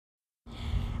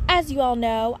As you all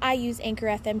know, I use Anchor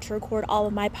FM to record all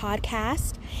of my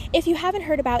podcasts. If you haven't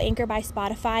heard about Anchor by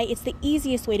Spotify, it's the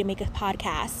easiest way to make a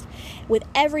podcast with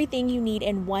everything you need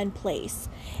in one place.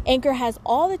 Anchor has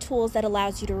all the tools that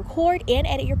allows you to record and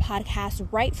edit your podcast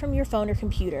right from your phone or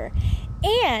computer.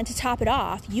 And to top it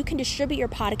off, you can distribute your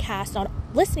podcast on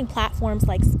listening platforms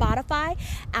like Spotify,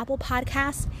 Apple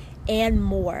Podcasts, and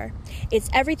more. It's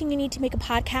everything you need to make a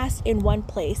podcast in one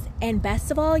place. And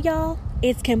best of all, y'all,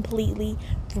 it's completely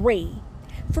free.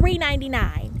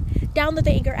 $3.99. Download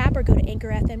the Anchor app or go to Anchor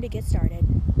FM to get started.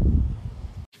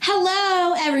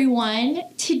 Hello, everyone.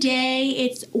 Today,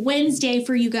 it's Wednesday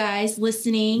for you guys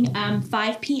listening,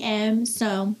 5 p.m.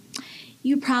 So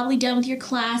you're probably done with your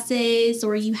classes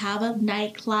or you have a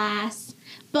night class.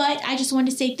 But I just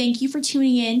wanted to say thank you for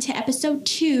tuning in to episode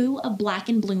 2 of Black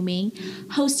and Blooming,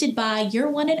 hosted by your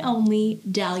one and only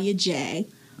Dahlia J.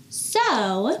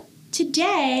 So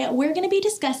today we're going to be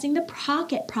discussing the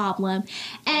pocket problem.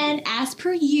 And as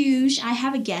per usual, I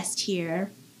have a guest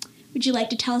here. Would you like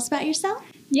to tell us about yourself?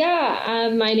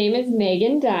 Yeah, my name is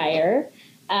Megan Dyer.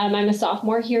 I'm a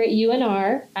sophomore here at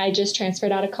UNR. I just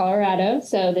transferred out of Colorado,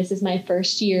 so this is my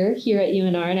first year here at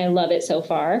UNR, and I love it so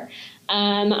far.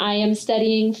 I am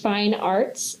studying fine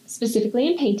arts, specifically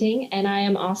in painting, and I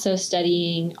am also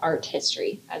studying art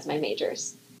history as my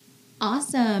majors.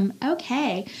 Awesome.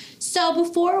 Okay. So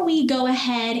before we go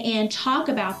ahead and talk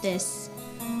about this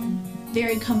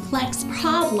very complex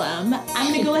problem,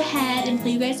 I'm going to go ahead and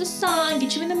play you guys a song,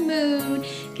 get you in the mood,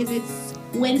 because it's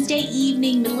Wednesday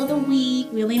evening, middle of the week.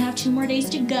 We only have 2 more days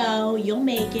to go. You'll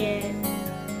make it.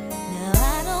 Now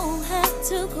I don't have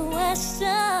to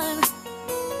question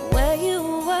where you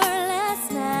were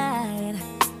last night,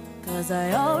 'cause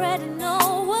I already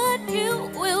know what you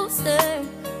will say.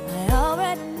 I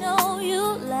already know you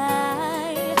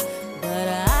lied, but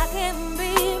I can't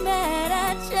be mad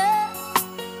at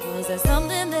you, 'cause there's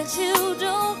something that you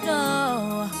don't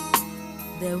know,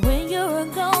 that when you're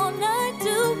gone I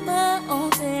do my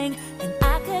own thing, and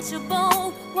I catch a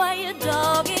bone while you're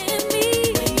dogging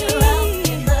me. When you're out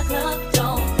in the club,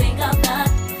 don't think I'm not.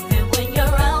 Even when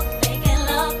you're out making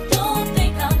love, don't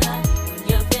think I'm not. When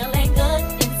you're feeling good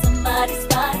in somebody's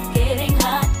spot, getting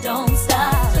hot, don't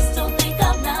stop. Just don't think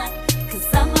I'm not, 'cause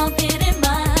I'm out getting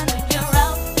mine. When you're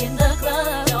out in the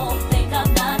club, don't think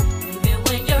I'm not. Even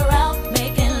when you're out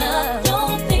making love,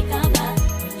 don't think I'm not.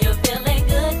 When you're feeling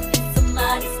good in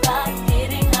somebody's spot,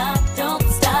 getting hot, don't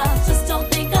stop. Just don't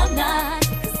think I'm not,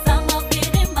 'cause I'm out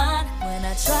getting mine. When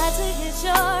I try to get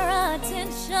your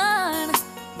attention,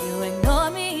 you ignore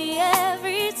me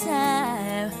every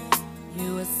time.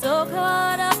 You were so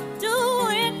caught up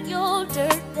doing your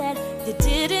dirt that you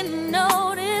didn't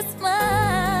notice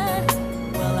mine.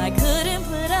 Well, I couldn't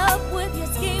put up with your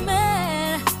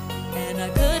scheming, and I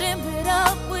couldn't put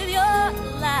up with your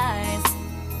lies.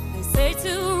 They say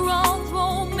 2 wrongs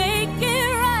won't make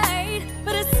it right,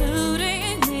 but it's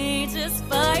suiting me just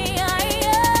fine. When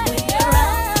you're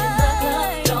out in the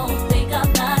club, don't think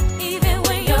I'm not. Even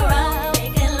when you're out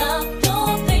making love,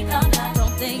 don't think I'm not.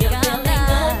 Don't think you're feeling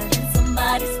good in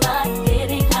somebody's spot,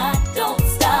 getting hot, don't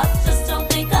stop. Just don't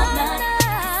think I'm not,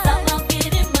 'cause I'm out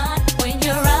getting mine. When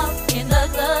you're out in the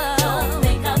club, don't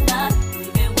think I'm not.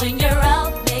 Even when you're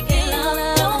out making love,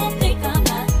 don't think I'm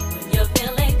not. When you're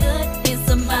feeling good in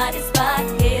somebody's spot,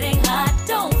 getting hot,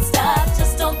 don't stop.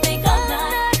 Just don't think I'm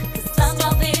not, 'cause I'm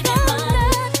out getting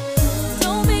mine.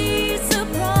 Don't be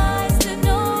surprised to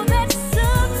know that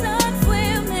sometimes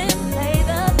women play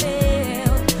the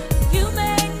field. You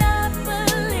may not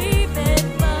believe it,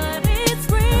 but it's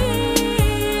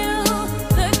real.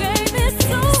 The game is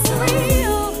so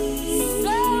real,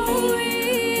 so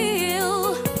real,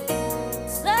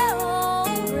 so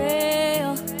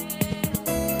real.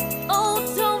 Oh,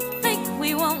 don't think we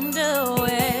won't do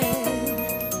it.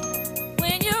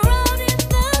 When you're out in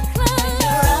the club,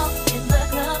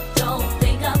 don't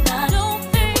think I'm not. Don't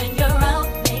think. When you're out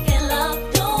making love,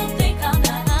 don't think I'm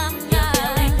not. You're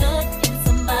feeling good in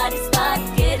somebody's spot,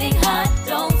 getting hot,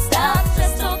 don't stop.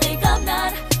 Just don't think I'm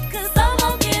not, 'cause I'm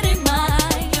out getting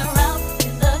mine. You're out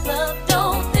in the club,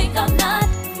 don't think I'm not.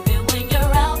 Even when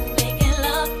you're out making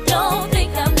love, don't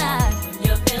think I'm not.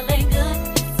 You're feeling good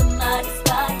in somebody's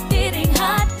spot, getting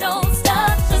hot, don't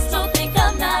stop. Just don't think I'm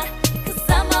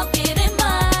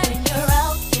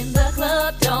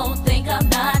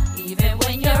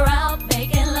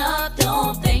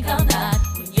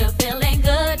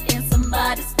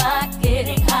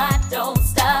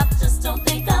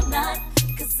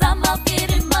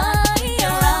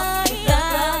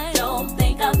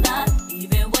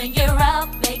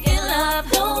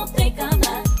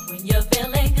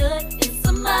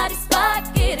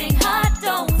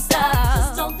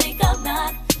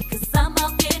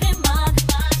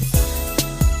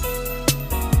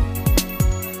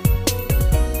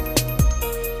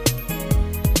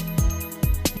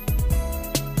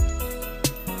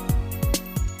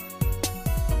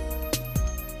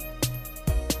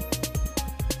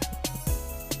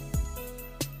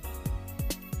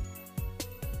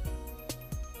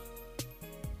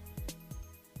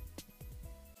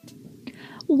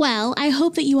Well, I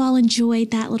hope that you all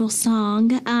enjoyed that little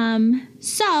song.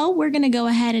 So we're going to go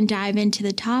ahead and dive into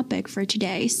the topic for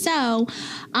today. So,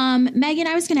 Megan,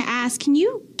 I was going to ask, can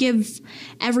you give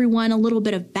everyone a little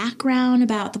bit of background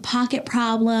about the pocket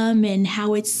problem and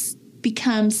how it's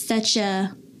become such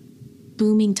a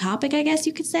booming topic, I guess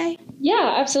you could say?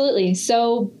 Yeah, absolutely.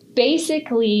 So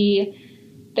basically,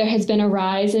 there has been a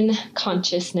rise in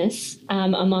consciousness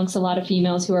amongst a lot of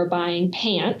females who are buying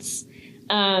pants.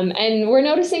 And we're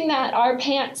noticing that our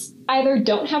pants either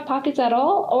don't have pockets at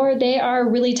all or they are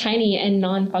really tiny and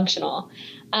non-functional.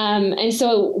 And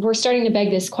so we're starting to beg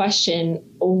this question,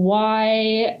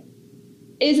 why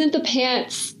isn't the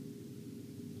pants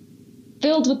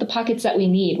filled with the pockets that we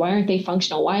need? Why aren't they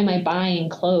functional? Why am I buying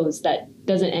clothes that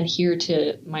doesn't adhere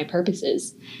to my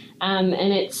purposes? And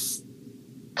it's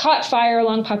caught fire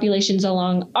along populations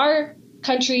along our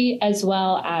country as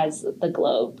well as the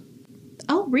globe.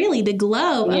 Oh, really? The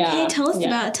globe? Okay, Yeah,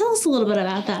 tell us a little bit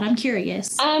about that. I'm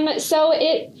curious. I'm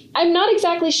not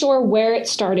exactly sure where it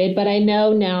started, but I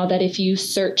know now that if you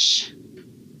search,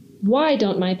 why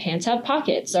don't my pants have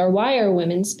pockets? Or why are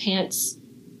women's pants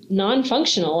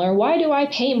non-functional? Or why do I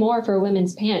pay more for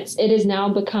women's pants? It has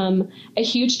now become a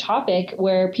huge topic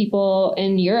where people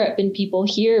in Europe and people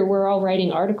here, we're all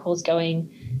writing articles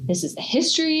going, this is the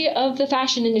history of the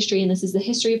fashion industry, and this is the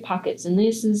history of pockets, and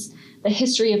this is the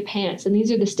history of pants, and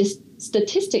these are the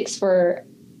statistics for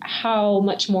how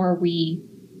much more we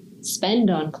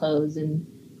spend on clothes and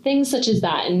things such as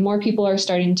that. And more people are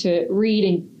starting to read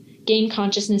and gain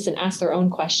consciousness and ask their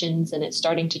own questions, and it's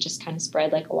starting to just kind of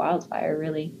spread like a wildfire,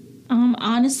 really.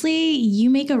 Honestly, you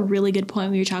make a really good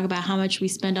point when you talk about how much we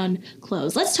spend on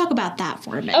clothes. Let's talk about that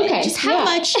for a minute. Okay. Just how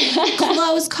much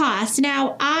clothes cost.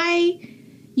 Now, I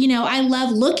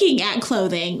love looking at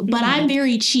clothing, but I'm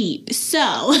very cheap. So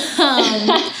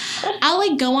I'll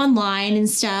like go online and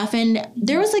stuff. And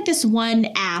there was like this one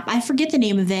app, I forget the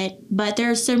name of it, but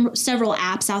there's several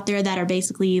apps out there that are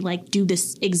basically like do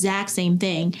this exact same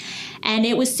thing. And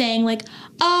it was saying like,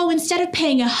 oh, instead of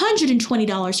paying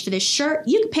 $120 for this shirt,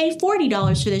 you could pay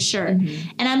 $40 for this shirt. Mm-hmm.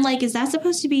 And I'm like, is that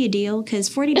supposed to be a deal? Because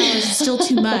 $40 is still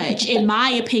too much, in my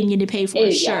opinion, to pay for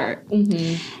a shirt.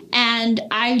 Mm-hmm. And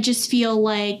I just feel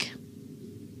like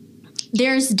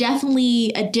there's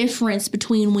definitely a difference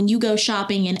between when you go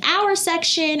shopping in our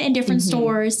section and different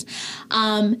stores.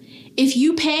 If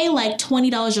you pay like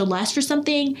 $20 or less for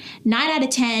something, 9 out of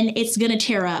 10, it's going to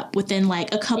tear up within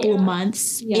like a couple of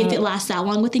months if it lasts that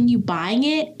long within you buying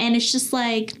it. And it's just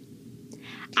like,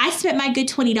 I spent my good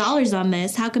 $20 on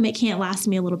this. How come it can't last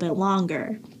me a little bit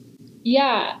longer?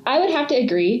 Yeah, I would have to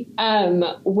agree.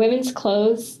 Women's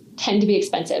clothes tend to be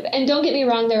expensive. And don't get me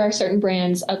wrong, there are certain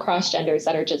brands across genders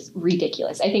that are just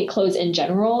ridiculous. I think clothes in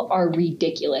general are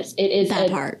ridiculous. It is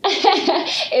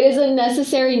it is a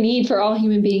necessary need for all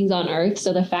human beings on earth.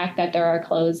 So the fact that there are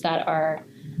clothes that are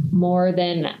more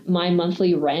than my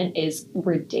monthly rent is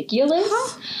ridiculous.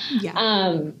 Yeah.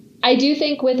 I do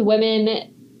think with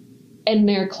women and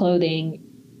their clothing,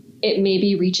 it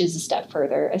maybe reaches a step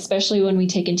further, especially when we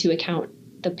take into account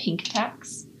the pink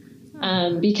tax.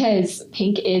 Because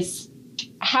pink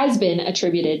has been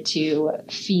attributed to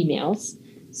females.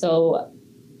 So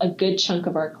a good chunk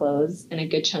of our clothes and a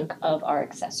good chunk of our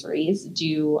accessories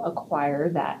do acquire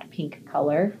that pink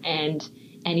color. And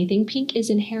anything pink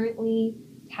is inherently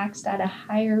taxed at a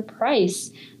higher price.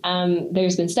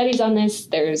 There's been studies on this.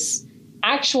 There's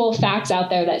actual facts out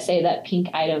there that say that pink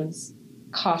items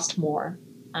cost more.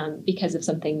 Because of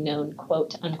something known,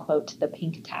 quote unquote, the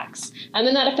pink tax.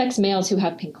 And that affects males who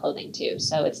have pink clothing too.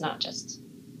 So it's not just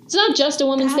a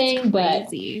woman's thing,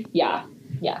 crazy. But yeah.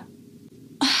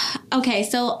 Okay,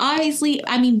 so obviously,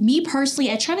 I mean, me personally,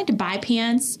 I try not to buy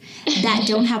pants that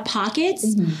don't have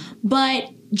pockets, but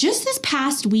just this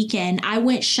past weekend, I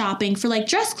went shopping for like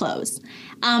dress clothes.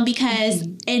 Because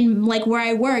in like where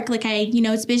I work, like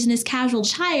it's business casual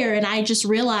attire, and I just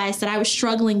realized that I was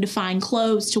struggling to find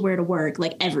clothes to wear to work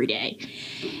like every day.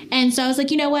 And so I was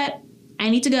like, you know what? I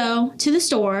need to go to the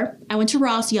store. I went to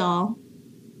Ross, y'all.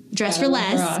 Dress for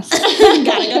less.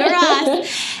 Gotta go to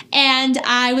Ross. And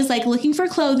I was like looking for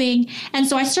clothing. And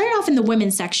so I started off in the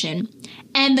women's section.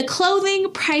 And the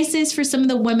clothing prices for some of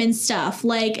the women's stuff,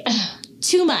 like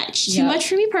too much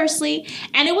for me personally.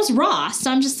 And it was Ross.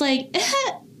 So I'm just like,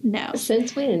 no.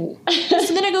 Since when?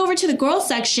 So then I go over to the girls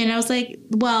section. I was like,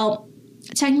 well,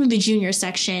 technically the junior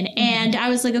section. And I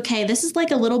was like, okay, this is like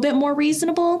a little bit more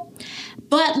reasonable.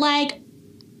 But like,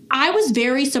 I was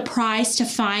very surprised to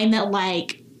find that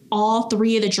like all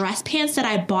 3 of the dress pants that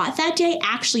I bought that day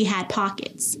actually had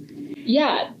pockets.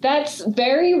 Yeah, that's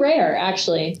very rare,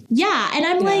 actually. Yeah, and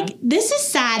I'm like, this is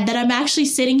sad that I'm actually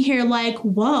sitting here like,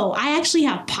 whoa, I actually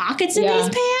have pockets in these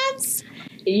pants?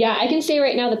 Yeah, I can say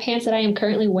right now the pants that I am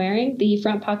currently wearing, the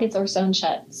front pockets are sewn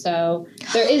shut. So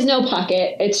there is no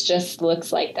pocket. It just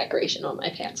looks like decoration on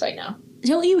my pants right now.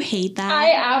 Don't you hate that?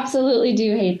 I absolutely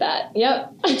do hate that.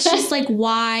 Yep. It's just like,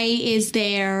 why is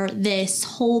there this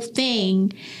whole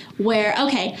thing where,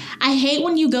 okay, I hate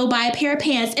when you go buy a pair of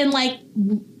pants and like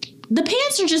the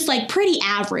pants are just like pretty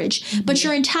average, but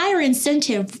your entire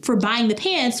incentive for buying the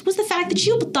pants was the fact that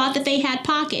you thought that they had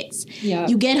pockets. Yeah.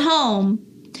 You get home,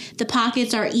 the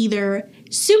pockets are either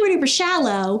super duper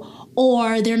shallow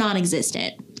or they're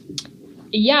non-existent.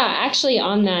 Yeah, actually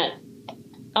on a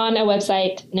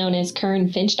website known as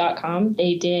kernfinch.com,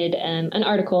 they did an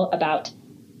article about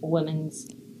women's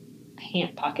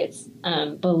pant pockets.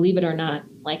 Believe it or not,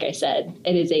 like I said,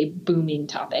 it is a booming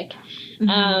topic.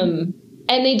 Mm-hmm.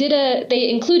 And they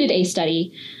included a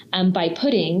study by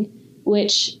Pudding,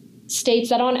 which states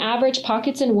that on average,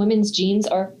 pockets in women's jeans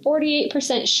are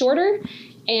 48% shorter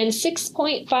and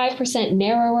 6.5%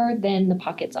 narrower than the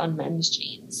pockets on men's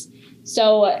jeans.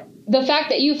 So the fact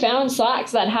that you found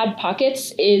slacks that had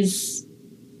pockets is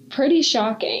pretty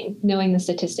shocking, knowing the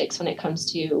statistics when it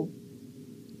comes to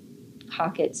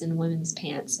pockets in women's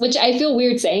pants, which I feel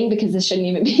weird saying because this shouldn't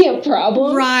even be a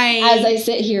problem. Right. As I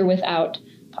sit here without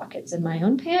pockets in my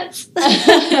own pants.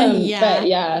 Yeah. But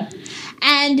yeah.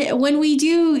 And when we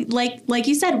do, like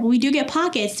you said, when we do get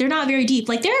pockets, they're not very deep.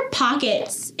 Like there are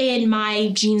pockets in my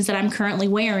jeans that I'm currently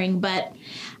wearing, but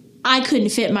I couldn't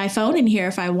fit my phone in here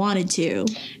if I wanted to.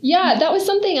 Yeah, that was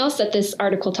something else that this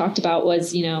article talked about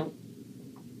was,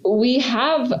 we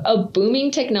have a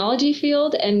booming technology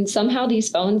field and somehow these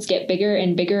phones get bigger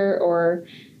and bigger, or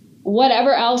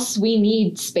whatever else we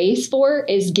need space for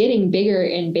is getting bigger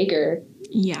and bigger.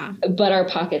 Yeah. But our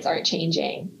pockets aren't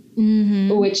changing,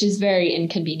 which is very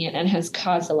inconvenient and has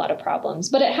caused a lot of problems.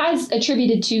 But it has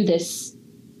attributed to this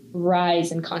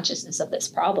rise in consciousness of this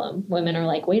problem. Women are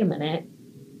like, wait a minute.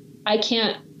 I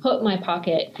can't put my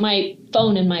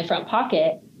phone in my front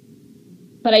pocket,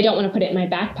 but I don't want to put it in my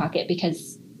back pocket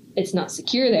because it's not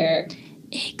secure there.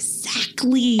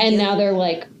 Exactly. And now they're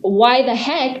like, why the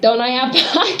heck don't I have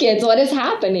pockets? What is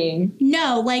happening?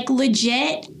 No, like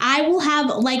legit, I will have,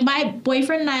 like my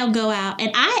boyfriend and I will go out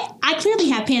and I clearly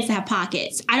have pants that have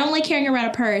pockets. I don't like carrying around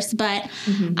a purse, but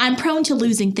I'm prone to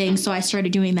losing things, so I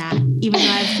started doing that, even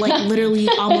though I've like literally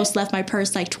almost left my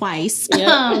purse like twice.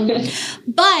 Yep.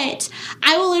 But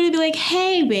I will literally be like,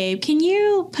 hey babe, can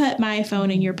you put my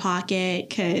phone in your pocket?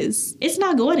 Because it's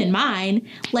not going in mine.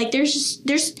 Like there's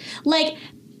like,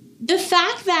 the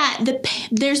fact that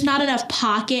there's not enough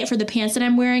pocket for the pants that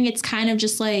I'm wearing, it's kind of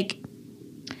just like,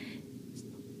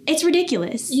 it's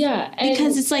ridiculous. Yeah.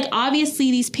 Because it's like,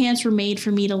 obviously these pants were made for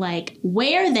me to like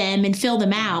wear them and fill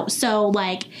them out. So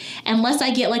like, unless I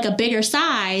get like a bigger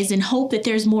size and hope that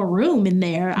there's more room in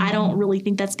there, I don't really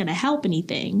think that's going to help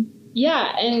anything.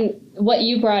 Yeah. And what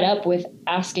you brought up with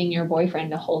asking your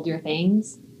boyfriend to hold your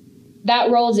things,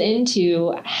 that rolls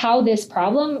into how this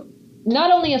problem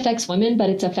not only affects women, but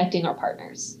it's affecting our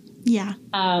partners. Yeah.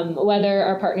 Whether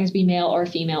our partners be male or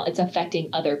female, it's affecting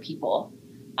other people.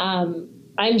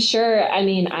 I'm sure,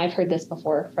 I've heard this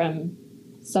before from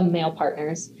some male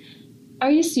partners. Are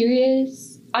you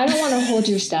serious? I don't want to hold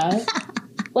your stuff.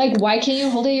 Like, why can't you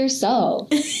hold it yourself?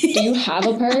 Do you have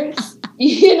a purse?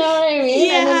 You know what I mean?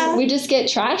 Yeah. And then we just get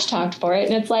trash talked for it.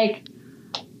 And it's like,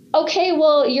 okay,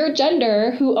 well, your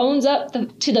gender who owns up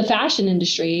to the fashion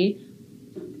industry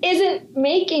isn't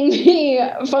making me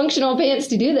functional pants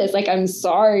to do this. Like, I'm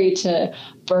sorry to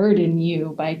burden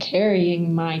you by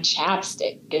carrying my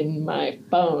chapstick and my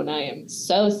phone. I am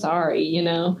so sorry,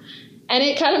 And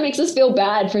it kind of makes us feel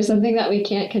bad for something that we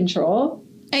can't control.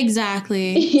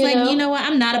 Exactly. You know what?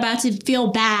 I'm not about to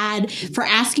feel bad for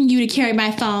asking you to carry my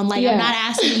phone. Like, I'm not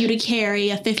asking you to carry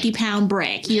a 50-pound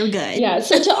brick. You're good. Yeah.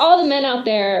 So to all the men out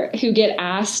there who get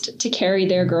asked to carry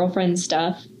their girlfriend's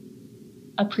stuff,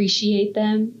 appreciate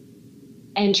them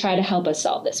and try to help us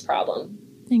solve this problem.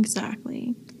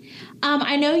 Exactly.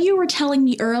 I know you were telling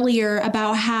me earlier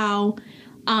about how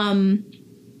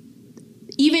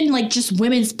even like just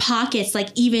women's pockets, like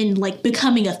even like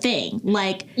becoming a thing.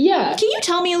 Like, yeah. Can you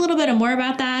tell me a little bit more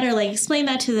about that, or like explain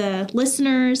that to the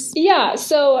listeners? Yeah.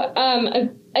 So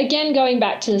again, going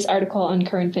back to this article on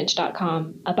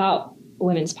kernfinch.com about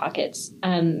women's pockets,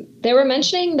 they were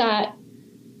mentioning that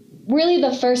really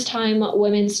the first time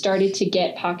women started to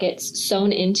get pockets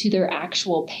sewn into their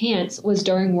actual pants was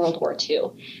during World War II.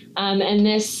 And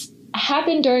this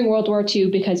happened during World War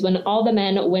II because when all the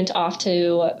men went off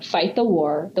to fight the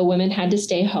war, the women had to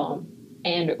stay home.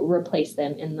 and replace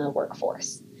them in the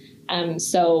workforce.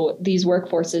 So these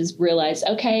workforces realized,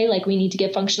 okay, like we need to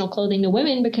give functional clothing to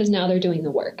women because now they're doing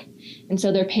the work. And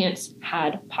so their pants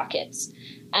had pockets.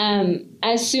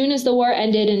 As soon as the war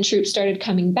ended and troops started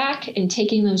coming back and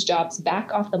taking those jobs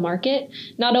back off the market,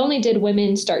 not only did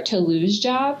women start to lose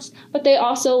jobs, but they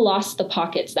also lost the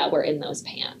pockets that were in those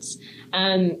pants.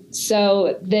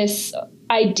 So this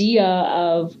idea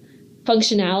of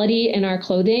functionality in our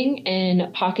clothing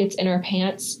and pockets in our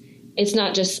pants, it's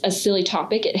not just a silly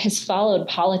topic. It has followed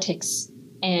politics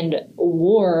and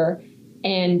war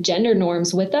and gender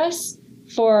norms with us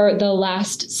for the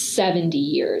last 70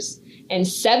 years. And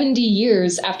 70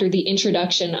 years after the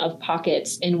introduction of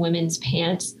pockets in women's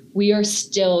pants, we are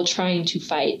still trying to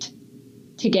fight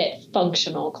to get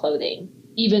functional clothing,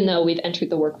 even though we've entered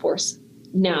the workforce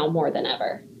now more than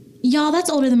ever. Y'all, that's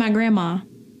older than my grandma.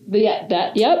 But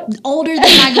yeah, yep. Older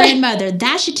than my grandmother.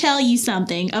 That should tell you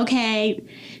something, okay?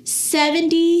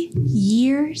 70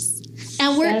 years.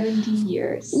 And we're 70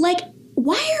 years. like,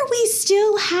 why are we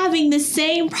still having the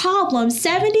same problem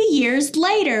 70 years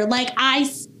later? Like, I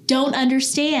don't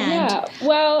understand. Yeah.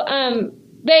 Well,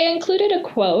 they included a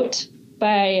quote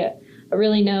by a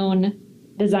really known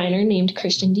designer named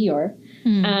Christian Dior.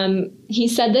 He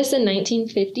said this in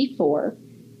 1954.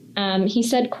 He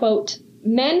said, quote,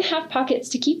 "Men have pockets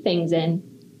to keep things in,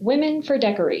 women for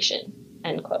decoration,"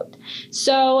 end quote.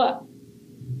 So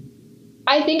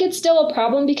I think it's still a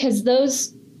problem because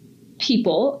those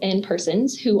people and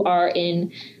persons who are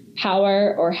in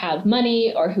power or have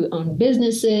money or who own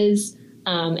businesses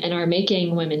and are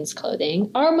making women's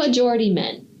clothing are majority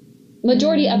men.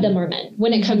 Majority of them are men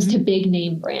when it comes to big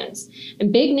name brands.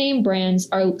 And big name brands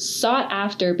are sought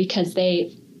after because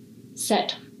they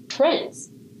set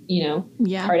trends. You know,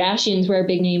 Kardashians wear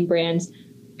big name brands.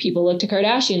 People look to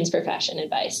Kardashians for fashion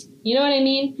advice. You know what I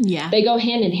mean? Yeah. They go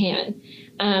hand in hand.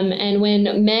 And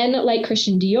when men like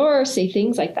Christian Dior say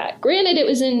things like that, granted it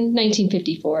was in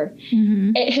 1954,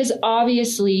 it has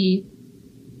obviously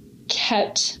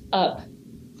kept up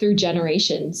through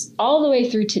generations, all the way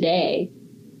through today,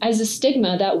 as a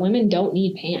stigma that women don't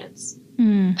need pants.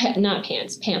 Not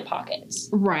pants, pant pockets.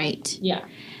 Right. Yeah.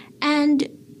 And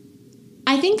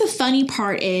I think the funny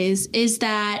part is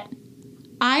that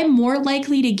I'm more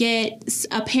likely to get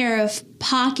a pair of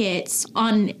pockets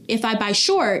on if I buy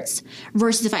shorts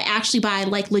versus if I actually buy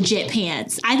like legit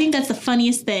pants. I think that's the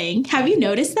funniest thing. Have you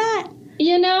noticed that?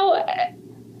 You know,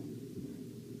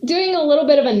 doing a little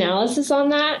bit of analysis on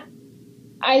that,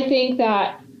 I think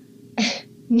that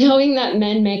knowing that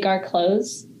men make our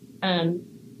clothes,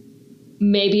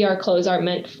 maybe our clothes aren't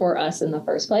meant for us in the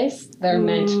first place. They're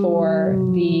meant for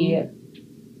the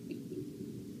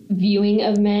viewing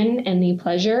of men and the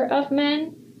pleasure of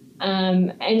men.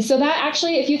 And so that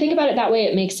actually, if you think about it that way,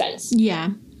 it makes sense. Yeah.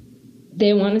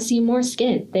 They want to see more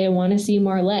skin. They want to see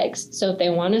more legs. So if they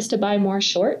want us to buy more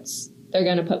shorts, they're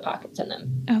going to put pockets in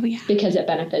them. Oh, yeah. Because it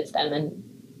benefits them and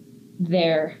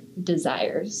their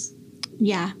desires.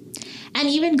 Yeah. And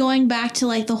even going back to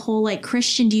like the whole like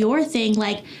Christian Dior thing,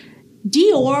 like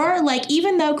Dior, like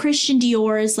even though Christian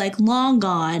Dior is like long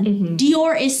gone,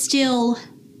 Dior is still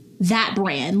that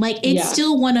brand. Like it's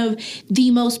still one of the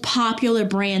most popular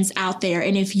brands out there.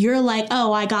 And if you're like,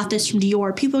 oh, I got this from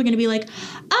Dior, people are going to be like,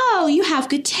 oh, you have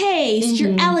good taste.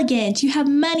 You're elegant. You have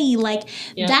money. Like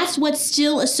that's what's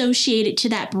still associated to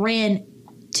that brand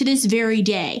to this very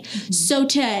day. So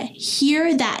to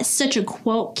hear that such a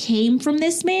quote came from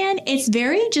this man, it's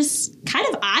very just kind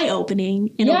of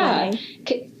eye-opening in a way.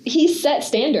 He set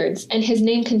standards and his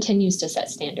name continues to set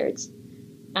standards.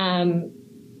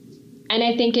 And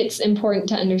I think it's important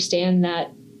to understand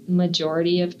that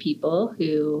majority of people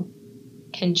who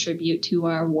contribute to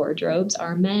our wardrobes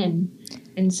are men.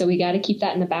 And so we got to keep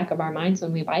that in the back of our minds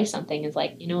when we buy something. It's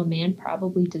like, you know, a man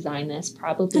probably designed this,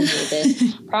 probably made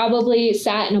this, probably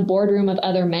sat in a boardroom of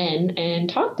other men and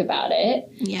talked about it.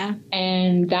 Yeah.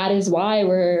 And that is why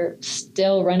we're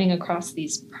still running across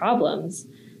these problems.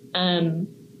 I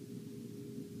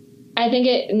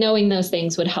think knowing those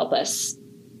things would help us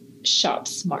shop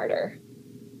smarter,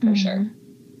 for sure.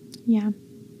 Yeah.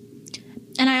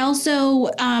 And I also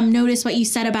noticed what you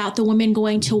said about the women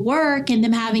going to work and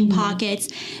them having pockets,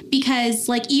 because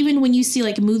like even when you see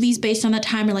like movies based on that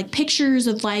time or like pictures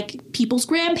of like people's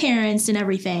grandparents and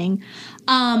everything,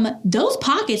 those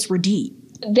pockets were deep.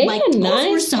 They like, had those nice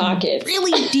were some pockets.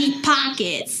 Really deep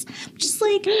pockets. Just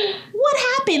like, what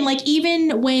happened? Like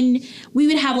even when we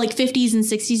would have like 50s and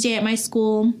 60s day at my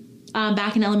school,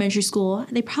 back in elementary school,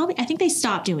 I think they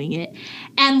stopped doing it.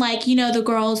 And like, you know, the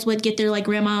girls would get their like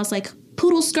grandma's like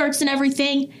poodle skirts and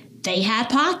everything. They had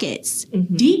pockets,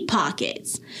 deep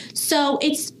pockets. So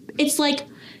it's it's like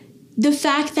the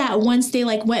fact that once they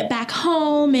like went back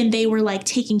home and they were like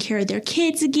taking care of their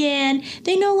kids again,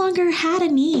 they no longer had a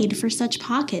need for such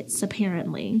pockets,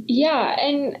 apparently. Yeah,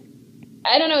 and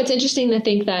I don't know, it's interesting to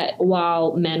think that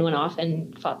while men went off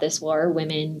and fought this war,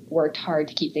 women worked hard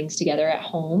to keep things together at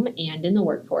home and in the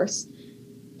workforce.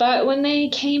 But when they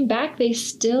came back, they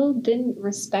still didn't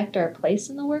respect our place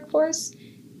in the workforce,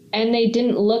 and they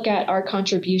didn't look at our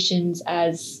contributions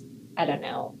as, I don't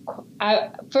know,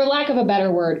 for lack of a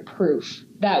better word, proof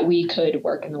that we could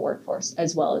work in the workforce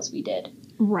as well as we did.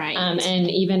 Right. And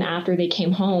even after they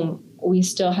came home, we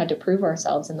still had to prove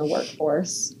ourselves in the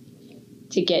workforce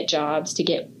to get jobs, to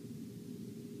get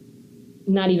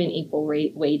not even equal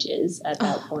wages at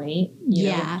that point.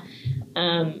 You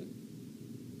know?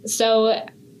 So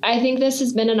I think this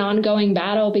has been an ongoing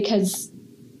battle because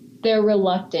they're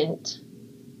reluctant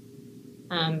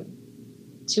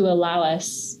to allow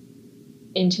us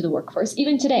into the workforce.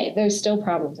 Even today, there's still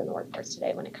problems in the workforce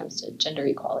today when it comes to gender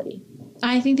equality.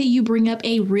 I think that you bring up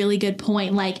a really good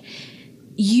point. Like,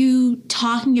 you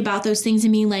talking about those things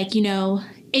and being like, you know,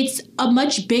 it's a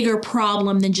much bigger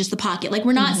problem than just the pocket. Like,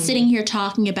 we're not sitting here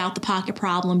talking about the pocket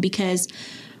problem because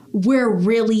we're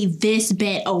really this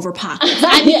bent over pockets.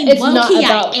 I mean, it's low-key not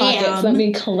about I pockets. am. Let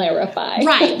me clarify.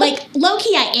 Right. Like,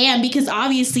 low-key I am, because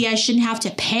obviously I shouldn't have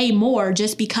to pay more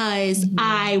just because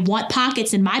I want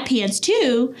pockets in my pants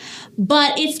too.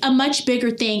 But it's a much bigger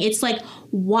thing. It's like,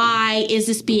 why is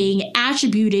this being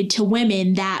attributed to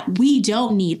women that we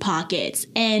don't need pockets?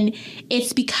 And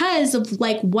it's because of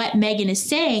like what Megan is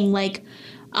saying, like,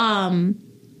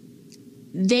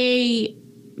 they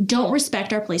don't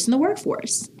respect our place in the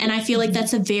workforce. And I feel like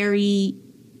that's a very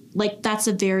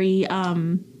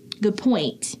good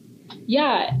point.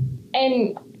 Yeah.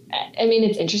 And I mean,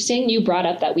 it's interesting. You brought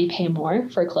up that we pay more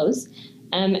for clothes.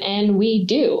 And we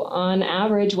do. On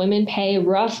average, women pay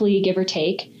roughly, give or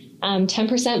take,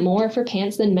 10% more for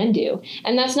pants than men do.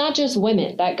 And that's not just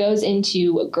women. That goes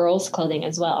into girls' clothing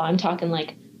as well. I'm talking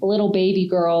like little baby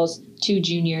girls to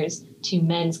juniors to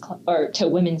to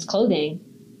women's clothing.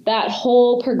 That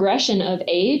whole progression of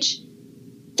age,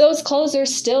 those clothes are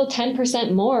still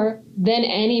 10% more than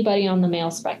anybody on the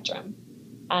male spectrum,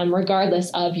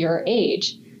 regardless of your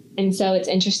age. And so it's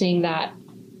interesting that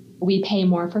we pay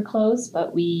more for clothes,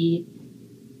 but we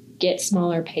get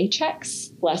smaller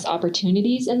paychecks, less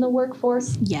opportunities in the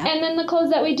workforce. Yeah. And then the clothes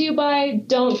that we do buy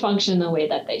don't function the way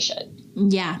that they should.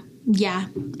 Yeah. Yeah.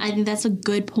 I think that's a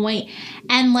good point.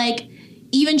 And like,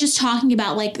 even just talking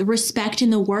about like respect in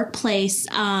the workplace,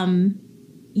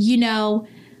 you know,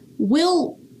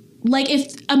 like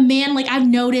if a man, like I've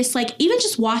noticed, like even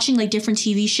just watching like different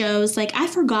TV shows, like I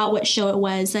forgot what show it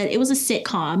was, that it was a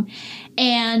sitcom,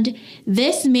 and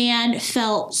this man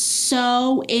felt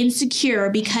so insecure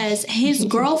because his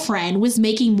girlfriend was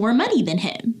making more money than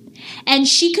him and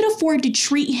she could afford to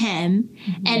treat him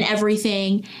and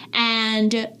everything,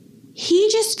 and he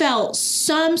just felt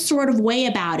some sort of way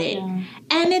about it. Yeah.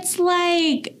 And it's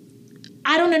like,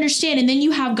 I don't understand. And then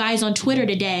you have guys on Twitter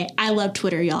today. I love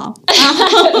Twitter, y'all.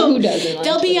 Who doesn't like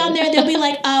They'll be Twitter? on there. They'll be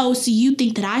like, oh, so you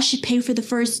think that I should pay for the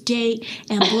first date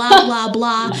and blah, blah,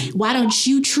 blah. Why don't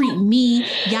you treat me?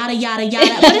 Yada, yada,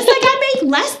 yada. But it's like, I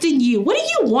make less than you. What do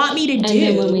you want me to do? And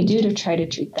then when we do to try to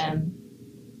treat them,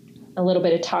 a little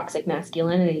bit of toxic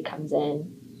masculinity comes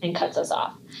in and cuts us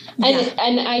off. And,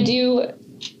 and I do,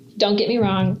 don't get me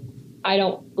wrong, I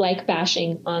don't like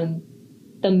bashing on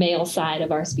the male side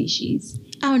of our species.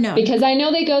 Oh, no. Because I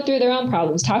know they go through their own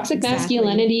problems. Toxic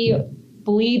masculinity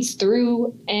bleeds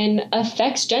through and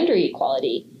affects gender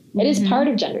equality. It is part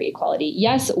of gender equality.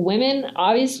 Yes, women,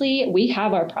 obviously, we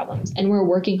have our problems, and we're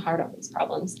working hard on these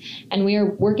problems. And we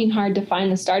are working hard to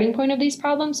find the starting point of these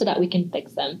problems so that we can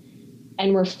fix them.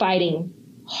 And we're fighting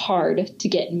hard to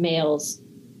get males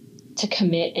to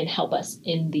commit and help us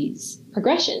in these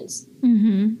progressions.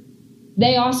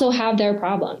 They also have their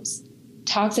problems.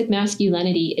 Toxic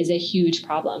masculinity is a huge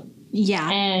problem. Yeah.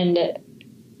 And,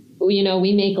 you know,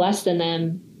 we make less than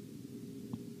them,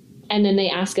 and then they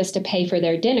ask us to pay for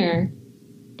their dinner.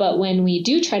 But when we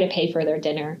do try to pay for their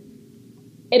dinner,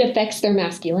 it affects their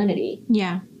masculinity.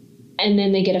 Yeah. And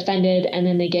then they get offended, and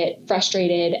then they get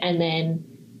frustrated, and then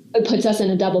it puts us in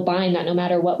a double bind that no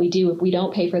matter what we do, if we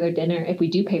don't pay for their dinner, if we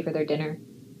do pay for their dinner,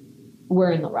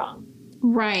 we're in the wrong.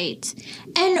 Right.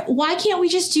 And why can't we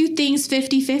just do things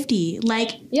 50-50?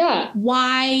 Like,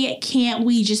 why can't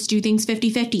we just do things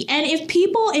 50-50? And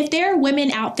if there are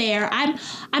women out there, I'm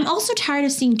also tired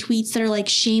of seeing tweets that are like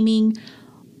shaming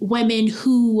women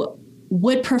who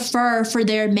would prefer for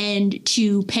their men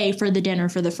to pay for the dinner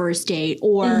for the first date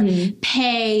or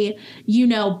pay, you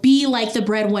know, be like the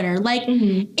breadwinner. Like,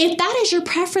 if that is your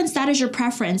preference, that is your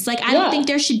preference. Like, I don't think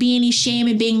there should be any shame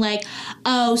in being like,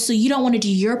 oh, so you don't want to do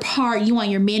your part. You want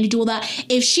your man to do all that.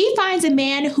 If she finds a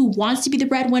man who wants to be the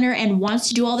breadwinner and wants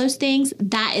to do all those things,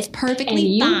 that is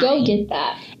perfectly fine. And you go get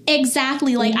that.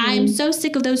 Exactly. Like, I am so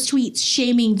sick of those tweets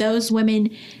shaming those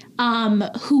women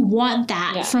who want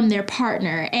that from their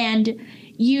partner. And,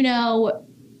 you know,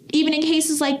 even in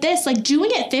cases like this, like doing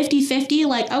it 50-50,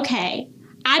 like, okay,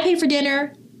 I pay for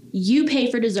dinner, you pay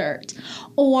for dessert.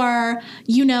 Or,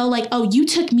 you know, like, oh, you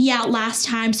took me out last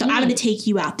time, so I'm going to take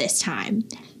you out this time.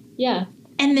 Yeah.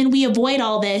 And then we avoid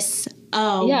all this,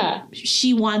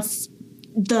 she wants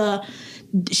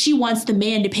the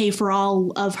man to pay for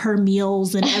all of her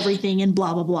meals and everything and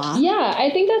blah, blah, blah. Yeah, I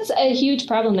think that's a huge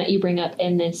problem that you bring up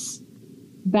in this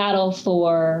battle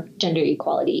for gender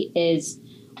equality is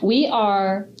we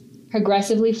are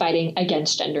progressively fighting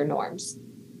against gender norms.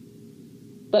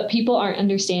 But people aren't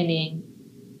understanding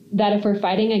that if we're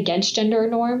fighting against gender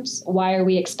norms, why are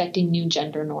we expecting new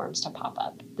gender norms to pop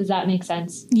up? Does that make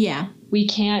sense? Yeah. We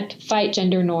can't fight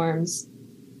gender norms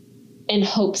in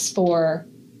hopes for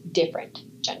different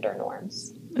gender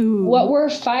norms. Ooh. What we're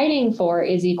fighting for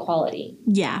is equality.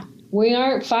 Yeah. We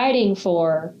aren't fighting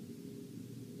for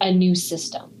a new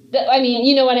system. I mean,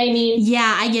 you know what I mean?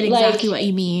 Yeah, I get exactly what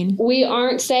you mean. We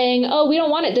aren't saying, oh, we don't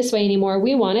want it this way anymore.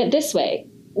 We want it this way.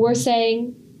 We're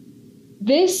saying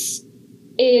this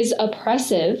is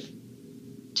oppressive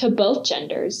to both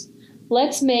genders.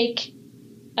 Let's make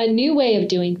a new way of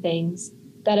doing things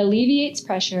that alleviates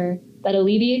pressure, that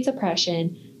alleviates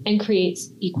oppression, and creates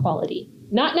equality.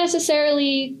 Not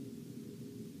necessarily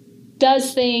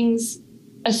does things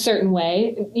a certain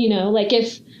way. You know, like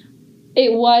if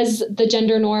it was the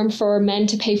gender norm for men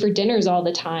to pay for dinners all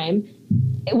the time,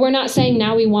 we're not saying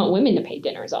now we want women to pay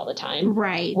dinners all the time.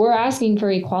 Right. We're asking for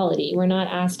equality. We're not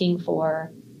asking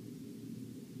for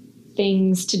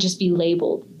things to just be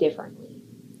labeled differently.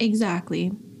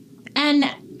 Exactly. And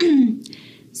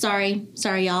sorry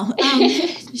y'all,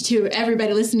 to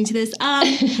everybody listening to this.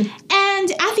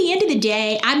 And at the end of the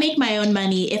day, I make my own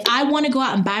money. If I want to go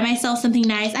out and buy myself something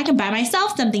nice, I can buy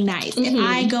myself something nice.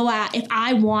 If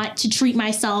I want to treat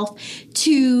myself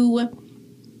to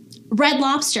Red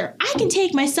Lobster, I can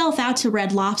take myself out to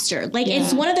Red Lobster. Like,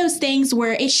 it's one of those things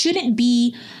where it shouldn't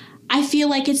be, I feel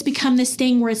like it's become this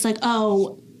thing where it's like,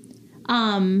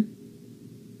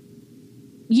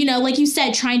 you know, like you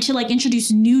said, trying to like introduce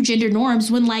new gender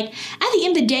norms when like at the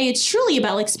end of the day, it's truly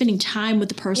about like spending time with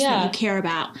the person that you care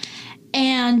about.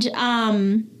 And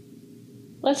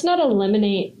let's not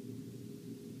eliminate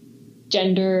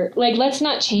gender, like let's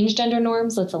not change gender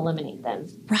norms, let's eliminate them.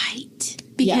 Right.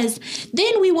 Because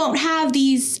then we won't have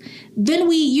these, then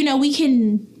we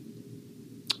can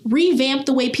revamp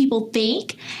the way people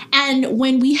think. And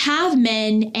when we have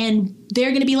men and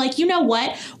they're going to be like, you know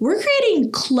what, we're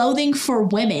creating clothing for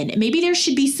women. Maybe there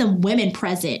should be some women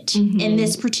present in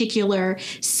this particular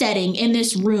setting, in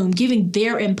this room, giving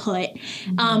their input,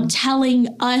 telling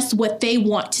us what they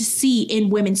want to see in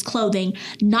women's clothing,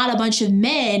 not a bunch of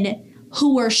men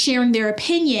who are sharing their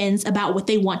opinions about what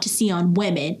they want to see on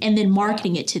women and then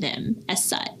marketing it to them as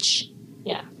such.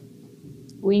 Yeah.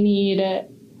 We need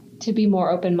to be more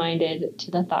open-minded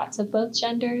to the thoughts of both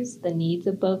genders, the needs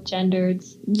of both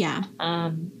genders. Yeah.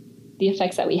 The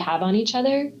effects that we have on each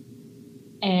other.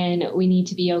 And we need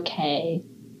to be okay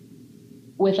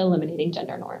with eliminating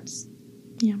gender norms.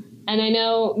 Yeah. And I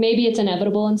know maybe it's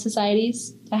inevitable in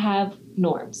societies to have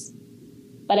norms.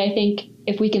 But I think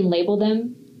if we can label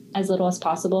them as little as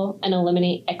possible and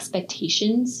eliminate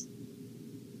expectations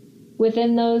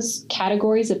within those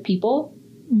categories of people,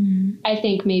 I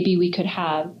think maybe we could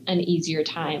have an easier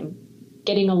time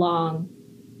getting along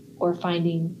or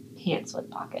finding pants with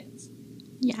pockets.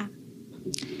 Yeah.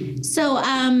 So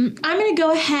I'm going to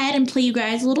go ahead and play you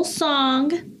guys a little song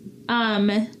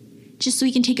just so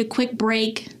we can take a quick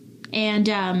break and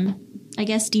I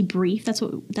guess debrief. That's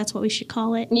what we should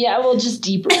call it. Yeah, we'll just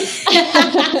debrief.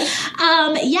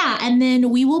 Yeah, and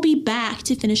then we will be back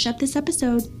to finish up this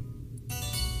episode.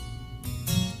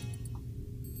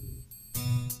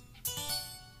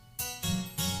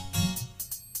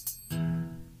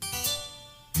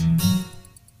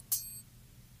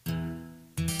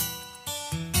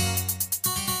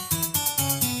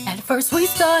 First we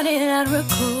started at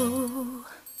Raku,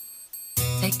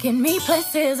 taking me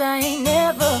places I ain't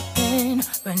never been.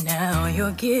 But now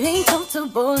you're getting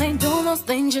comfortable, ain't doing those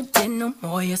things you did no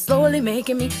more. You're slowly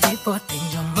making me pay for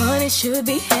things your money should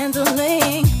be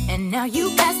handling. And now you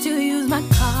ask to use my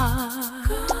car,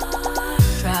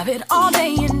 try drive it all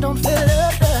day and don't fill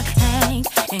up the tank.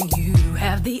 And you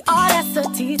have the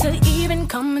audacity to even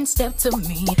come and step to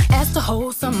me, ask to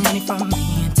hold some money from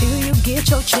me until you get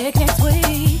your check next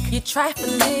week. You're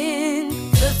trifling,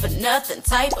 good for nothing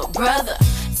type of brother.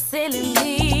 Silly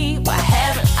me, why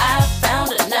haven't I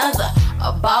found another?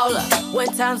 A baller, when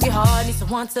times get hard, need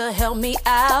someone to help me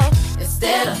out.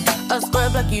 Instead of a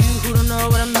scrub like you who don't know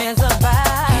what a man's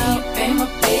about. Can you pay my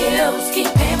bills? Can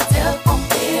you pay my telephone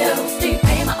bills? Do you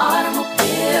pay my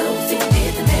automobiles? If you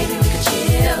did, then maybe we could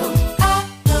chill. I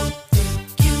don't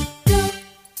think you do,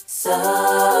 so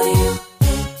you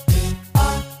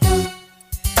ought to.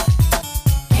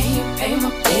 Can you pay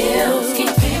my bills? Can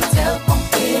you pay my telephone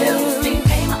bills? Do you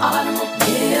pay my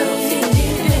automobiles? If you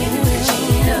did, then maybe we could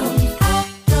chill. I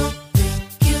don't think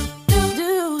you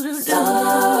do, so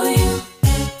you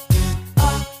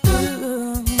ought to.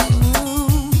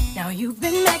 Now you've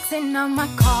been maxing on my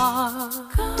car.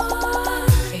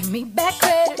 Pay me back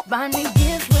credit, buy me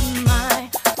gifts with my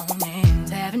own hands.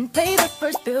 Haven't paid the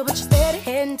first bill, but you're steady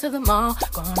heading to the mall.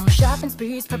 Going on shopping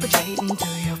sprees, perpetrating to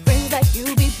your friends that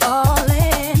you be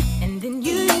ballin'. And then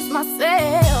you use my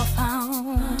cell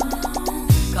phone,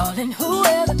 calling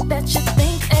whoever that you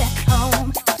think at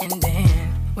home. And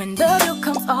then when the bill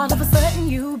comes, all of a sudden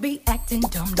you be acting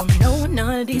dumb. Don't know where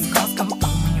none of these calls come from.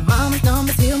 When your mama's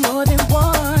number's here more than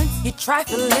once. You're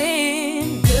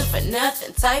trifling, good for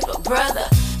nothing type of brother.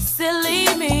 Silly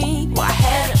me, why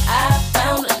haven't I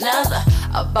found another?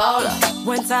 A baller,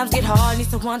 when times get hard, need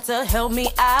someone to help me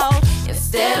out.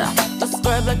 Instead of a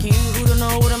scrub like you who don't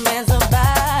know what a man's about.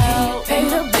 Can you pay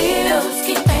the bills?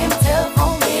 Can you pay my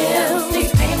telephone bills? Do you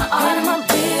pay my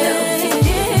automobiles? If you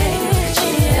did,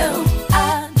 chill. I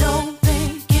don't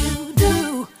think you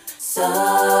do, so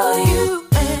you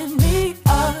and me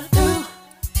are through.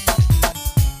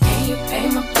 Can you pay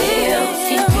my bills?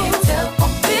 Can you pay my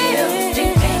telephone bills? Do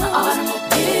you pay my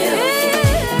automobiles? If you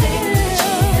did, then maybe we could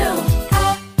chill.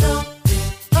 I don't think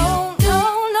you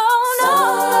do, so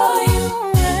you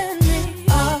and me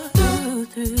are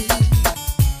through.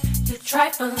 You're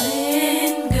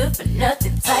trifling, good for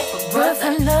nothing type of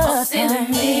brother. Oh, silly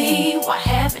me, why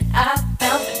haven't I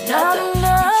found another?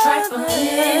 You're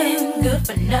trifling, good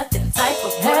for nothing type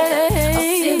of brother. Oh,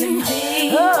 silly me,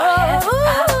 why haven't I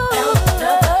found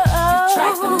another? You're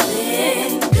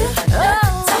trifling, good for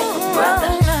nothing type of brother.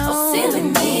 Oh, silly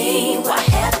me, why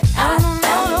haven't I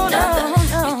found another?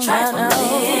 You're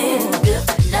trifling, good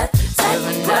for nothing type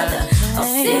of brother. Oh,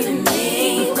 silly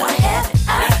me, why haven't I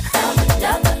found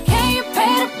another? Can you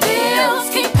pay the bills?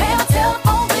 Can you pay my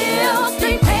telephone bills? Do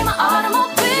you pay my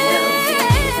automobile?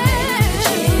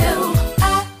 Chill.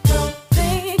 I don't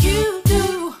think you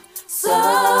do, so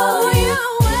you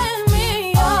and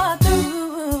me are through.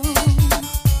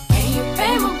 Can you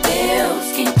pay my bills?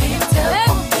 Can you pay my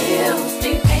telephone bills? Do you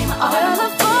pay my automobile? If you did, then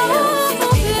maybe we could chill. I don't think you do,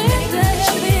 so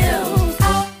you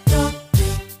are through.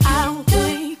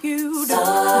 Can you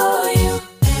pay my bills?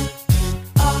 Can you pay my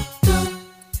telephone bills? Do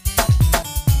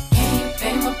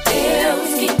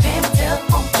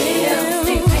you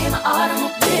pay my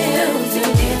automobiles? If you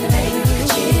did, then maybe we could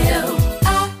chill.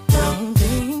 I don't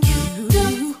think you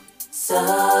do, so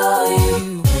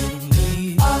you and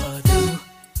me are through.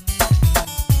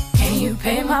 Can you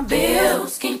pay my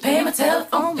bills? Can you pay my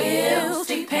telephone bills?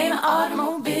 Do you pay my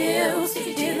automobiles? If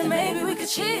you did, then maybe we could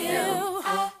chill.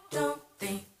 I don't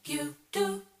think you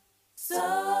do,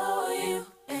 so you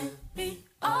and me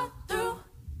are through.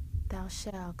 Thou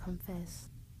shalt confess.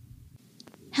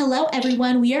 Hello,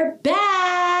 everyone. We are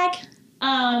back.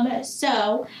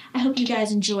 So I hope you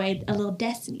guys enjoyed a little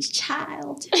Destiny's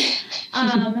Child.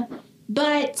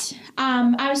 But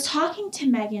I was talking to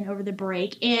Megan over the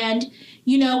break, and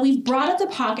we've brought up the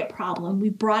pocket problem. We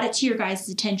brought it to your guys'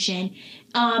 attention.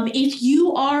 If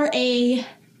you are a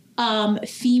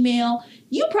female,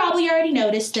 you probably already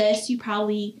noticed this. You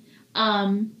probably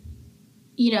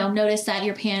notice that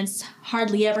your pants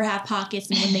hardly ever have pockets,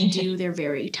 and when they do, they're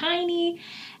very tiny.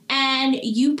 And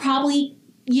you probably,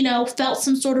 felt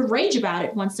some sort of rage about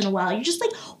it once in a while. You're just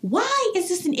like, why is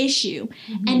this an issue?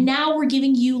 Mm-hmm. And now we're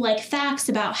giving you facts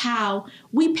about how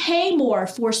we pay more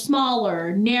for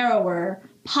smaller, narrower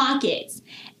pockets.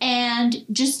 And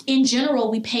just in general,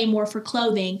 we pay more for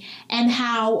clothing, and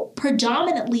how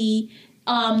predominantly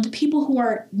the people who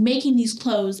are making these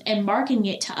clothes and marketing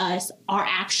it to us are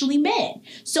actually men.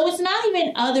 So it's not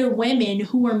even other women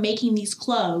who are making these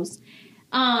clothes.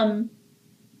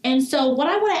 And so what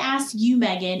I want to ask you,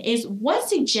 Megan, is what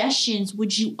suggestions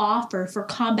would you offer for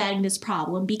combating this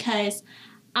problem? Because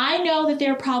I know that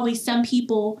there are probably some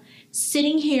people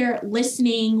sitting here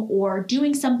listening or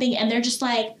doing something, and they're just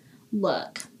like,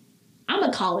 look, I'm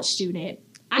a college student.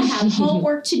 I have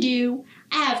homework to do.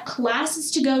 I have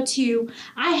classes to go to.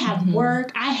 I have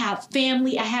work. I have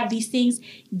family. I have these things.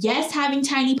 Yes, having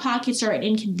tiny pockets are an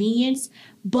inconvenience,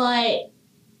 but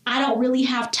I don't really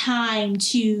have time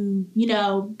to,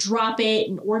 drop it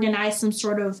and organize some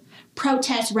sort of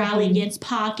protest rally against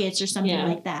pockets or something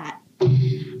like that.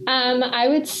 I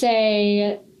would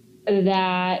say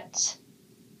that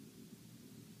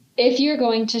if you're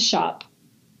going to shop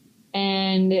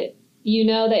and you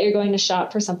know that you're going to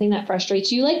shop for something that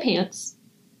frustrates you, like pants,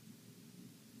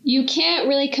 you can't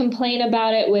really complain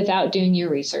about it without doing your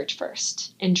research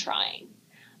first and trying.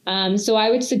 So I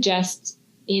would suggest,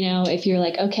 if you're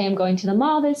like, okay, I'm going to the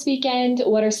mall this weekend,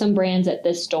 what are some brands at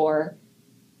this store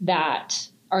that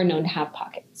are known to have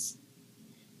pockets?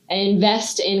 And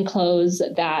invest in clothes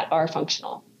that are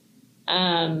functional.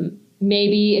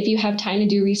 Maybe if you have time to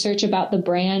do research about the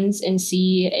brands and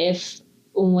see if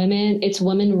it's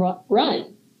women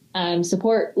run,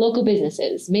 support local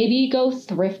businesses, maybe go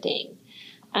thrifting.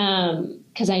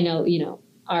 Cause I know,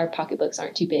 our pocketbooks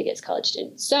aren't too big as college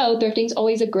students. So thrifting's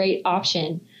always a great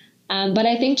option. But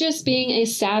I think just being a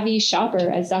savvy shopper,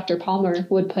 as Dr. Palmer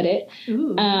would put it,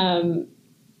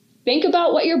 think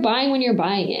about what you're buying when you're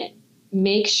buying it.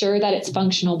 Make sure that it's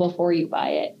functional before you buy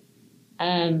it.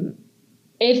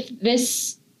 If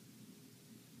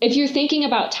you're thinking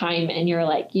about time and you're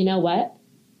like, you know what?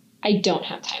 I don't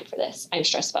have time for this. I'm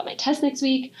stressed about my test next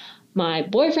week. My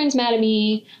boyfriend's mad at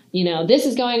me. This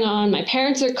is going on. My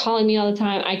parents are calling me all the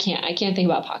time. I can't think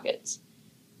about pockets.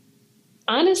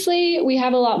 Honestly, we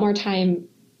have a lot more time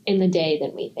in the day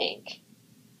than we think.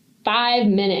 5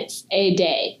 minutes a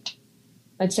day.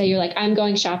 Let's say you're like, I'm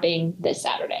going shopping this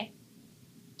Saturday.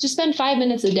 Just spend 5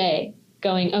 minutes a day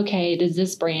going, okay, does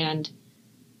this brand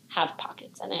have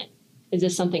pockets in it? Is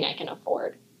this something I can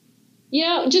afford?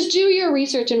 Just do your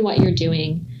research in what you're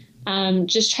doing.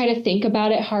 Just try to think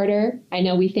about it harder. I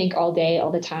know we think all day,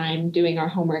 all the time, doing our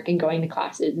homework and going to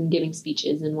classes and giving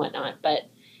speeches and whatnot. But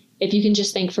if you can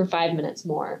just think for 5 minutes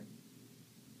more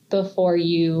before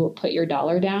you put your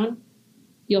dollar down,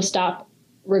 you'll stop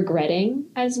regretting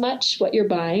as much what you're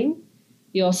buying.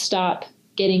 You'll stop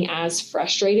getting as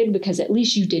frustrated because at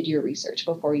least you did your research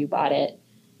before you bought it.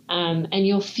 And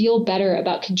you'll feel better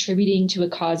about contributing to a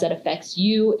cause that affects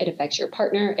you. It affects your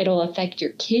partner. It'll affect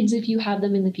your kids if you have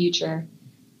them in the future.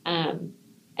 And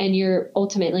you're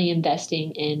ultimately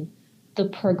investing in the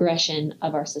progression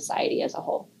of our society as a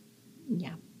whole.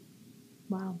 Yeah.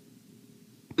 Wow.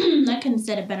 I couldn't have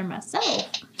said it better myself.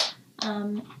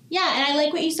 And I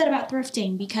like what you said about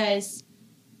thrifting because,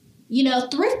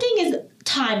 thrifting is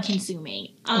time consuming.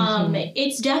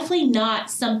 It's definitely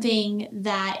not something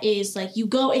that is like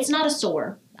it's not a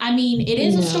store. I mean, it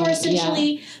is a store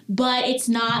essentially, but it's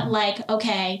not like,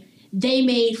 okay, they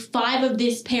made 5 of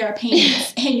this pair of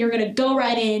pants and you're going to go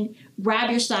right in, grab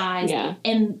your size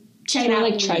and check it out.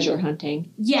 Like treasure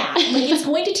hunting. Yeah. It's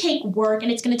going to take work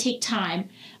and it's going to take time.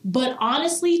 But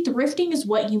honestly, thrifting is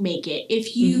what you make it.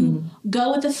 If you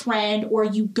go with a friend or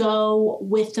you go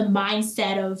with the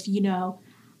mindset of,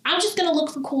 I'm just going to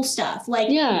look for cool stuff.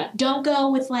 Don't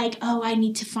go with I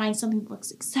need to find something that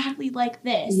looks exactly like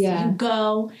this. Yeah. You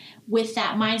go with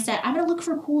that mindset. I'm going to look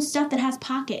for cool stuff that has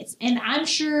pockets. And I'm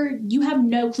sure you have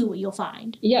no clue what you'll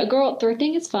find. Yeah, girl,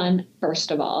 thrifting is fun,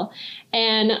 first of all.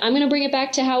 And I'm going to bring it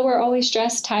back to how we're always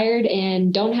stressed, tired,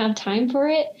 and don't have time for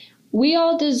it. We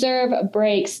all deserve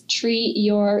breaks. Treat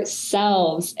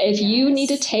yourselves. If you need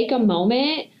to take a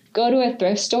moment, go to a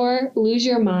thrift store, lose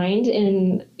your mind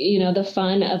in, the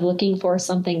fun of looking for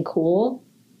something cool.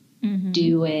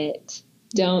 Do it.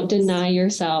 Don't deny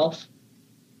yourself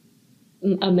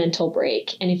a mental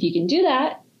break. And if you can do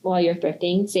that while you're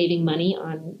thrifting, saving money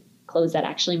on clothes that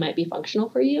actually might be functional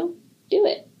for you, do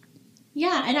it.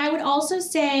 Yeah. And I would also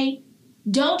say,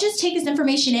 don't just take this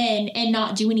information in and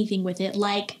not do anything with it.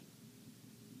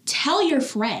 Tell your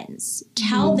friends,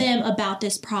 tell them about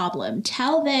this problem,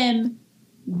 tell them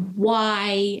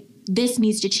why this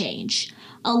needs to change.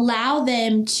 Allow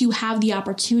them to have the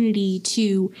opportunity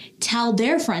to tell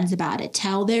their friends about it,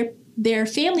 tell their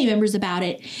family members about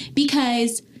it,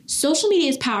 because social media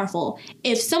is powerful.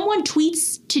 If someone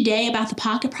tweets today about the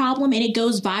pocket problem and it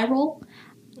goes viral,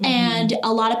 and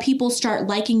a lot of people start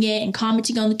liking it and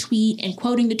commenting on the tweet and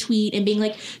quoting the tweet and being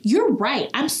like, you're right,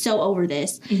 I'm so over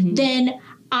this, then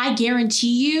I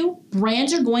guarantee you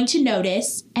brands are going to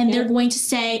notice and they're going to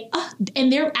say,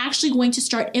 and they're actually going to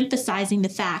start emphasizing the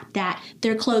fact that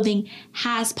their clothing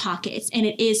has pockets and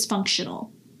it is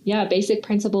functional. Yeah, basic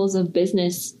principles of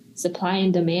business, supply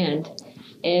and demand.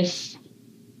 If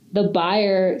the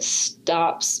buyer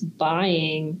stops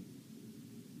buying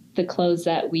the clothes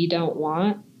that we don't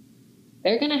want,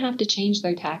 they're going to have to change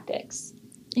their tactics.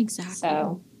 Exactly.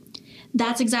 So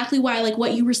that's exactly why, like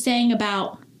what you were saying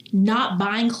about not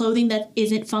buying clothing that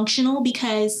isn't functional,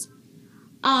 because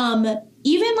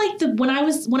even like when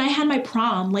I had my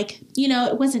prom, like, you know,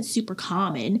 it wasn't super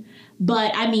common,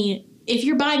 but I mean, if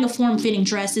you're buying a form-fitting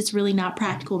dress, it's really not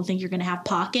practical to think you're going to have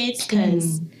pockets,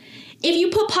 because if you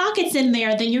put pockets in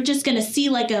there, then you're just going to see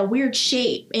like a weird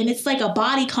shape, and it's like a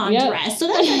bodycon dress. So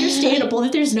that's understandable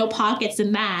that there's no pockets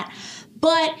in that.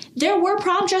 But there were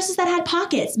prom dresses that had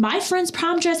pockets. My friend's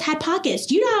prom dress had pockets.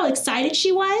 Do you know how excited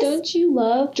she was? Don't you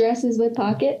love dresses with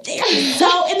pockets?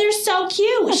 They're so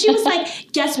cute. She was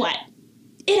like, guess what?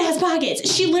 It has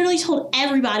pockets. She literally told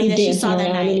everybody that she saw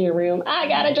that night. In your room, I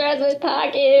got a dress with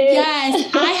pockets.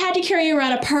 Yes, I had to carry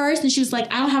around a purse, and she was like,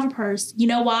 I don't have a purse. You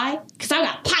know why? Because I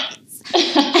got pockets.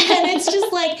 And it's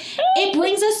just like, it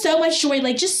brings us so much joy.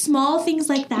 Like, just small things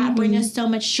like that bring us so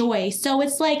much joy. So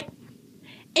it's like,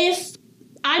 if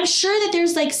I'm sure that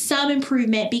there's like some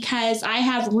improvement, because I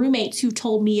have roommates who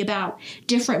told me about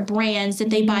different brands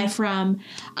that they buy from,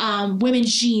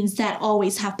 women's jeans that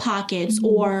always have pockets,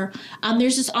 or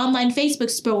there's this online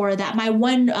Facebook store that my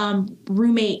one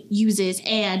roommate uses,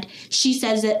 and she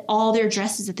says that all their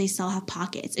dresses that they sell have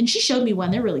pockets, and she showed me one.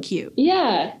 They're really cute.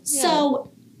 Yeah.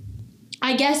 So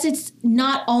I guess it's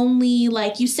not only,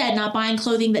 like you said, not buying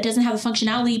clothing that doesn't have a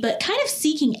functionality, but kind of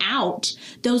seeking out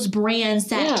those brands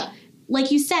that like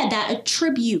you said, that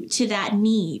attribute to that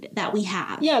need that we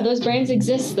have. Yeah, those brands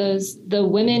exist. The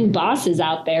women bosses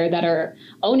out there that are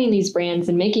owning these brands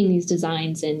and making these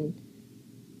designs and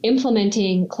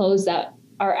implementing clothes that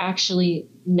are actually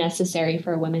necessary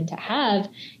for women to have.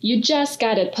 You just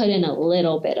got to put in a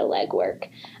little bit of legwork.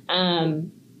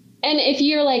 And if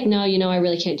you're like, no, you know, I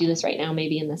really can't do this right now,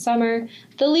 maybe in the summer,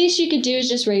 the least you could do is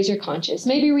just raise your conscience.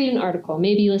 Maybe read an article.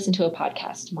 Maybe listen to a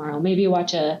podcast tomorrow. Maybe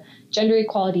watch a gender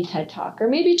equality TED Talk. Or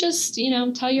maybe just, you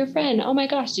know, tell your friend, oh my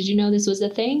gosh, did you know this was a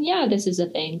thing? Yeah, this is a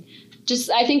thing.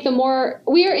 Just, I think the more,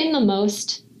 we are in the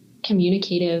most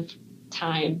communicative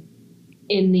time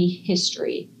in the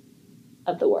history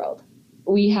of the world.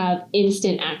 We have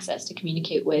instant access to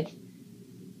communicate with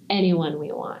anyone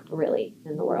we want, really,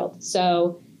 in the world.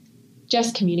 So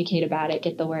just communicate about it,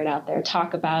 get the word out there,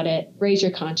 talk about it, raise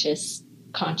your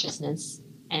consciousness.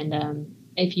 And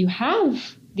if you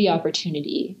have the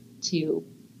opportunity to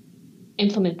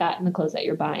implement that in the clothes that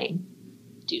you're buying,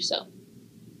 do so.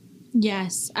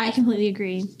 Yes, I completely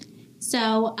agree.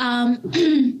 So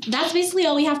that's basically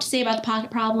all we have to say about the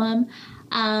pocket problem.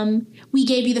 We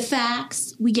gave you the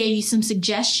facts. We gave you some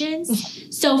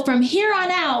suggestions. So from here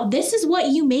on out, this is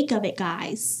what you make of it,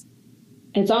 guys.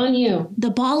 It's on you. The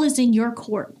ball is in your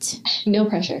court. No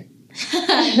pressure.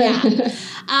 Yeah.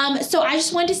 So I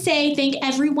just wanted to say thank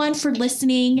everyone for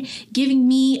listening, giving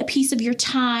me a piece of your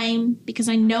time, because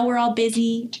I know we're all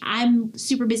busy. I'm a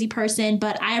super busy person,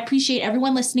 but I appreciate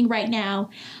everyone listening right now.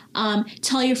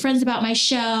 Tell your friends about my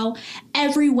show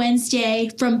every Wednesday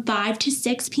from 5 to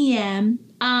 6 p.m.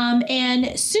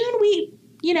 And soon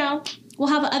we'll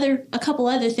have a couple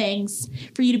other things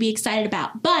for you to be excited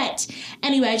about. But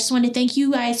anyway, I just wanted to thank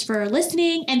you guys for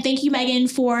listening, and thank you, Megan,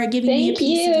 for giving me a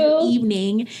piece of your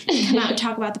evening to come out and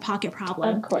talk about the pocket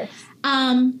problem. Of course.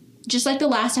 Just like the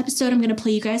last episode, I'm going to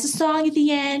play you guys a song at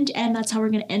the end, and that's how we're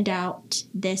going to end out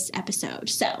this episode.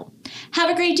 So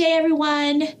have a great day,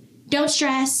 everyone. Don't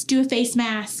stress. Do a face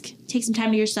mask. Take some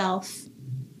time to yourself.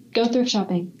 Go thrift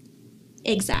shopping.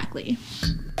 Exactly.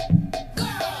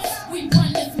 We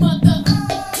run this mother.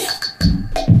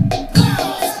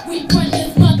 Girls, we run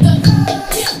this mother.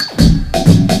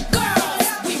 Girls,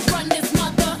 we run this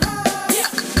mother.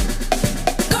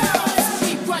 Girls,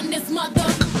 we run this mother.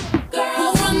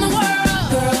 Who run the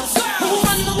world? Girls. Who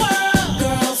run the world?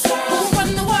 Girls. Who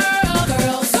run the world?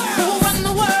 Girls. Who run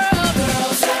the world?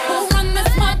 Girls. Who run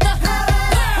this mother?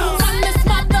 Who run this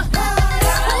mother?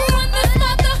 Who run this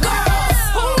mother? Girls.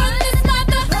 Who run this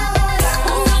mother?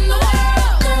 Who run the world?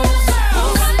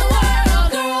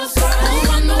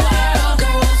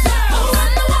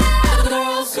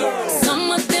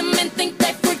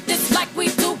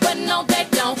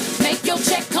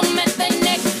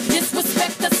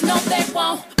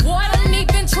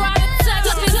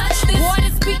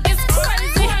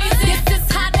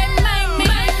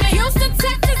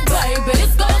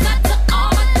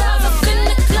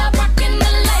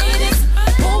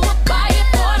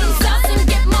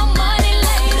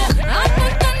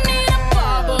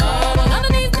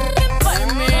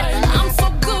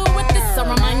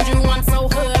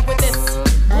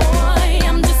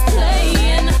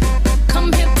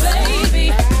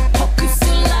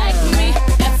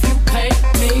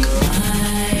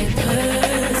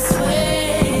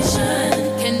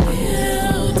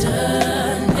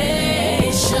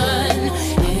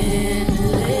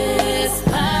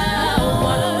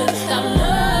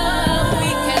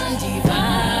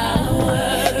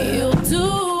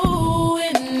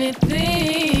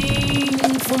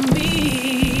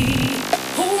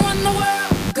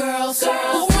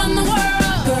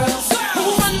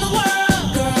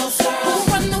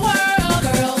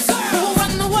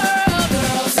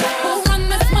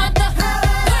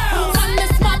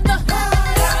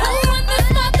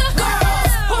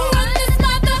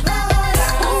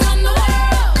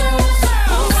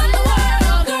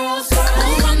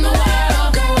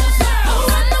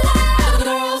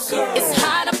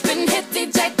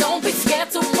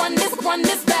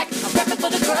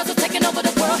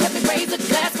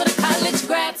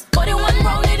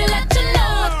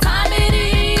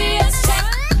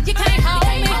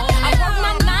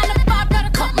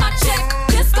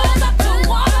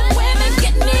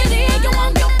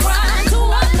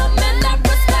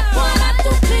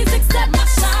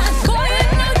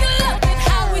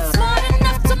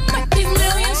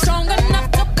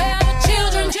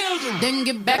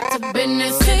 get back to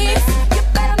business.